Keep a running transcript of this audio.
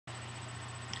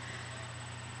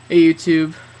Hey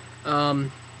YouTube,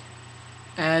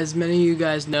 as many of you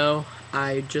guys know,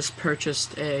 I just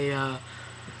purchased a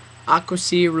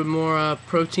AquaC Remora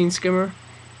protein skimmer,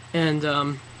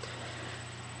 and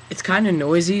it's kind of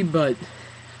noisy, but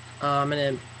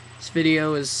this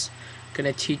video is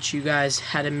gonna teach you guys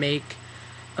how to make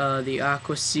the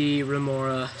AquaC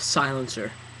Remora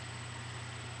silencer.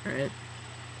 Alright,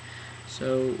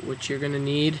 so what you're gonna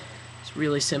need is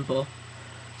really simple: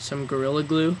 some Gorilla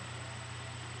Glue.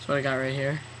 That's what I got right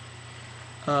here.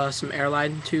 Some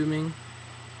airline tubing,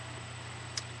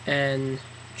 and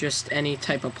just any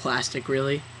type of plastic,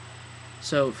 really.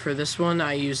 So for this one,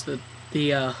 I used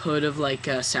the hood of like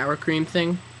a sour cream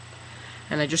thing,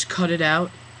 and I just cut it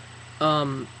out.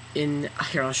 In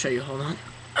here, I'll show you. Hold on.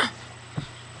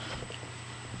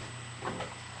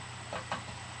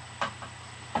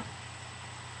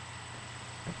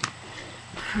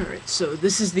 Alright, so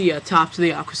this is the top to the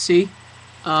AquaC.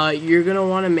 You're gonna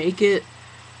want to make it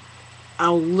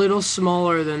a little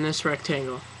smaller than this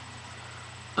rectangle,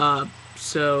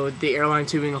 so the airline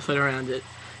tubing will fit around it.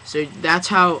 So that's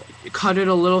how, cut it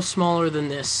a little smaller than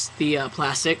this, the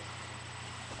plastic.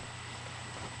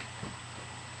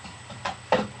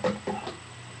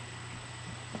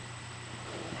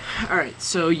 Alright,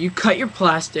 so you cut your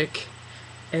plastic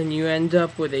and you end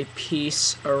up with a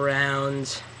piece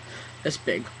around this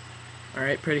big.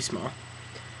 Alright, pretty small.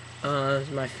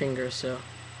 My finger, so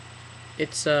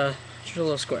it's just a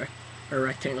little square or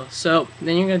rectangle. So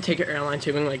then you're going to take your airline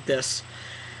tubing like this,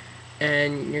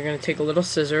 and you're going to take a little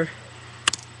scissor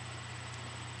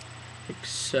like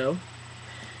so.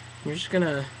 You're just going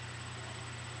to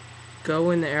go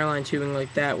in the airline tubing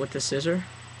like that with the scissor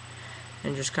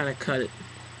and just kind of cut it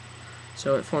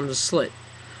so it forms a slit.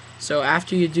 So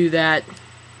after you do that,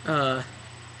 you're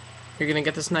going to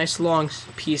get this nice long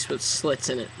piece with slits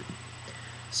in it.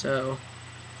 So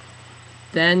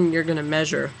then you're going to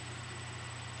measure.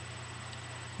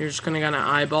 You're just going to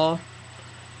eyeball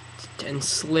and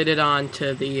slit it on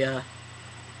to the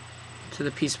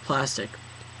piece of plastic.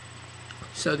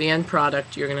 So the end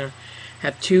product, you're going to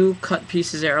have two cut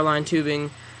pieces of airline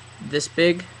tubing this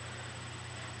big,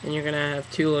 and you're going to have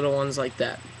two little ones like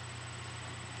that.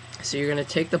 So you're going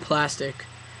to take the plastic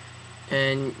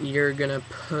and you're going to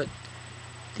put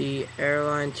the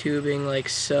airline tubing like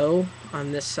so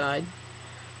on this side.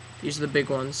 These are the big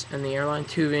ones, and the airline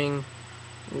tubing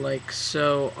like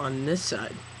so on this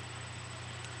side.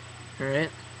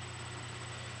 Alright,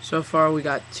 so far we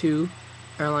got two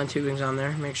airline tubings on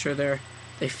there. Make sure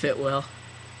they fit well.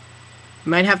 You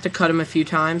might have to cut them a few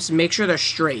times. Make sure they're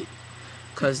straight,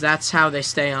 because that's how they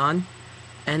stay on.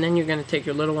 And then you're going to take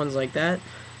your little ones like that.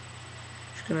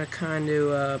 Just going to kind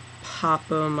of pop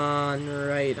them on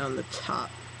right on the top.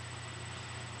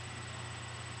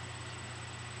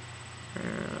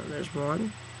 There's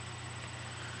one.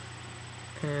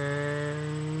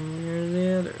 And here's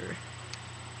the other.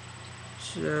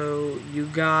 So you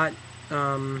got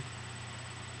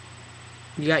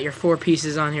your four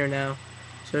pieces on here now.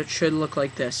 So it should look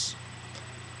like this.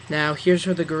 Now here's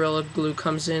where the Gorilla Glue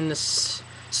comes in. This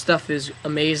stuff is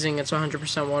amazing. It's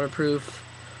 100% waterproof.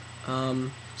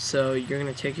 So you're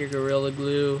gonna take your Gorilla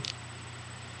Glue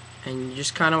and you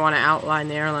just kind of want to outline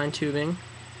the airline tubing.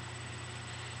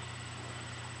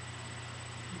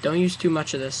 Don't use too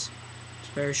much of this. It's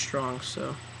very strong,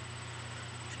 so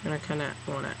just gonna kind of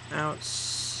want to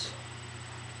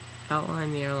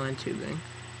outline the airline tubing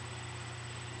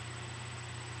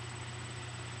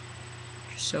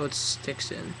just so it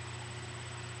sticks in.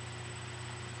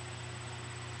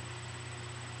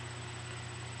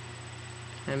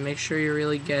 And make sure you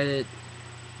really get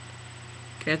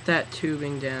that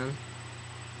tubing down.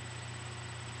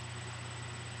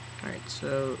 Alright,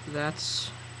 so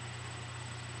that's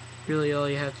really all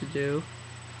you have to do.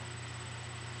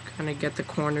 Kind of get the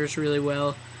corners really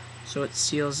well so it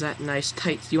seals that nice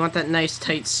tight. You want that nice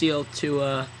tight seal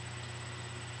to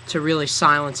really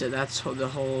silence it. That's the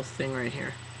whole thing right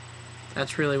here.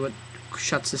 That's really what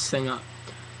shuts this thing up.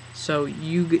 So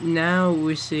now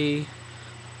we see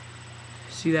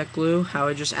that glue, how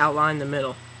I just outlined the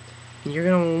middle, and you're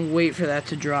gonna wait for that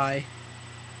to dry.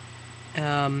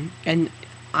 And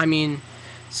I mean,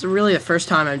 it's really the first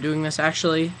time I'm doing this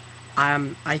actually.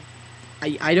 I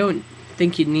don't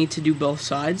think you need to do both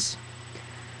sides,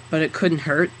 but it couldn't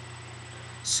hurt.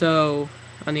 So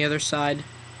on the other side,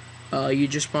 you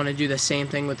just want to do the same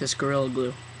thing with this Gorilla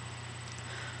Glue,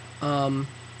 and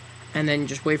then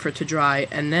just wait for it to dry.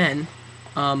 And then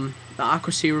the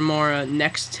AquaC Remora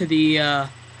next to the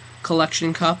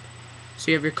collection cup.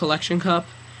 So you have your collection cup,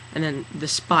 and then the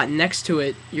spot next to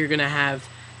it, you're gonna have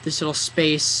this little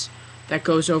space that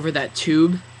goes over that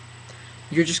tube.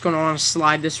 you're just going to want to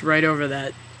slide this right over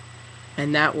that,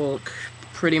 and that will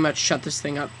pretty much shut this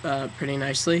thing up pretty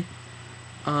nicely.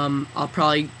 I'll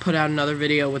probably put out another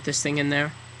video with this thing in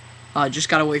there. Just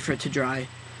gotta wait for it to dry.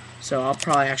 So I'll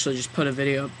probably actually just put a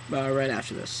video right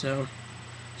after this. So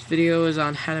this video is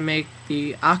on how to make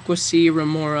the AquaC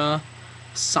Remora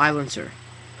silencer.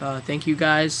 Thank you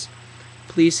guys.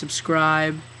 Please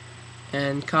subscribe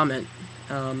and comment.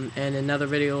 And another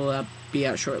video will be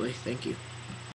out shortly. Thank you.